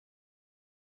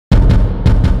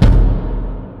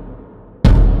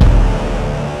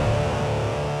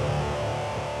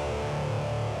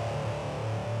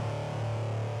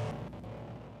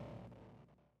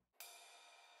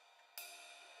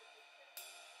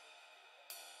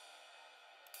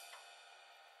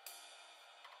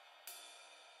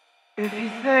If you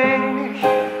think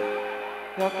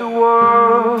that the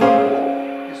world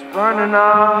is burning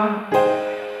up,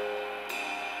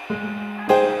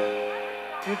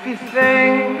 if you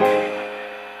think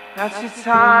that your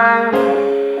time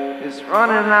is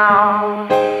running out,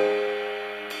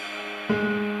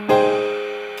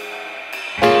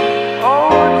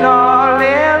 oh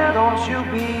darling, don't you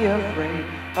be afraid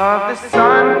of the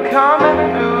sun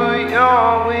coming through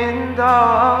your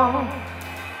window.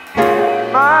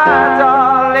 My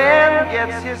darling,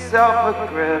 get yourself a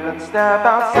grip and step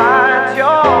outside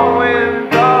your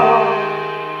window.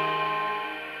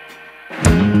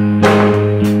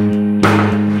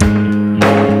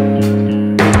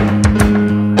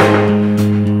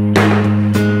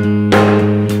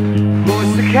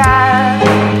 Who's the cat?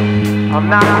 I'm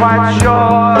not quite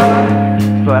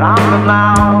sure, but I'm the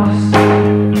mouse.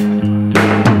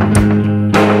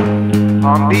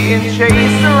 I'm being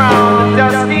chased around the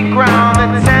dusty ground,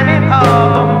 the tenant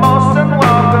of a most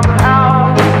unwelcome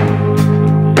house.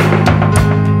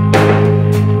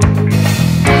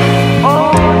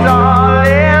 Oh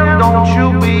darling, don't you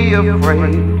be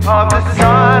afraid of the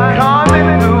sun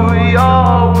coming through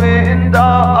your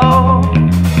window.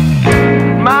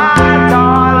 My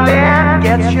darling,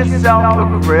 get yourself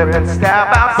a grip and step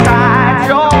outside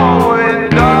your window.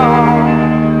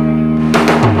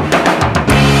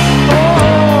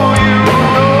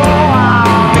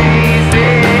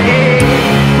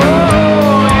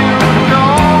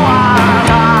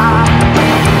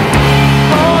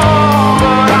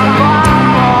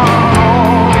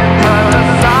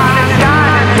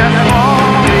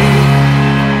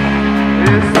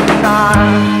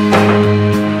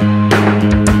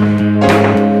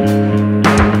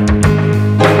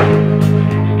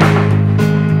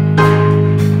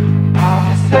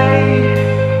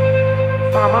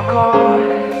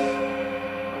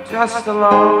 Just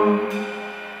alone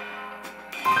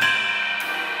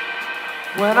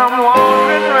when I'm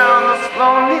wandering around this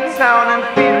lonely town and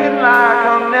feeling like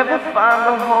I'll never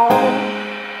find a home.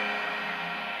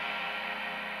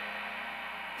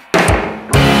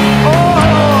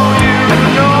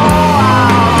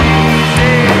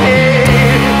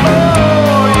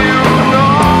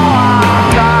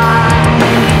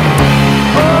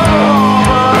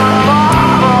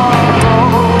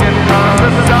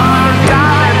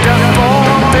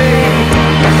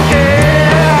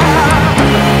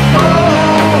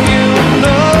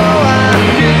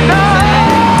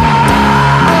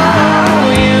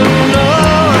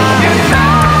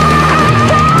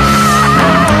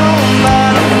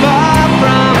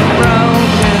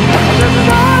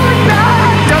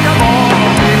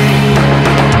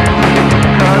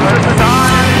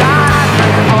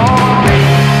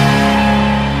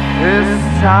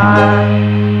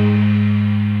 Time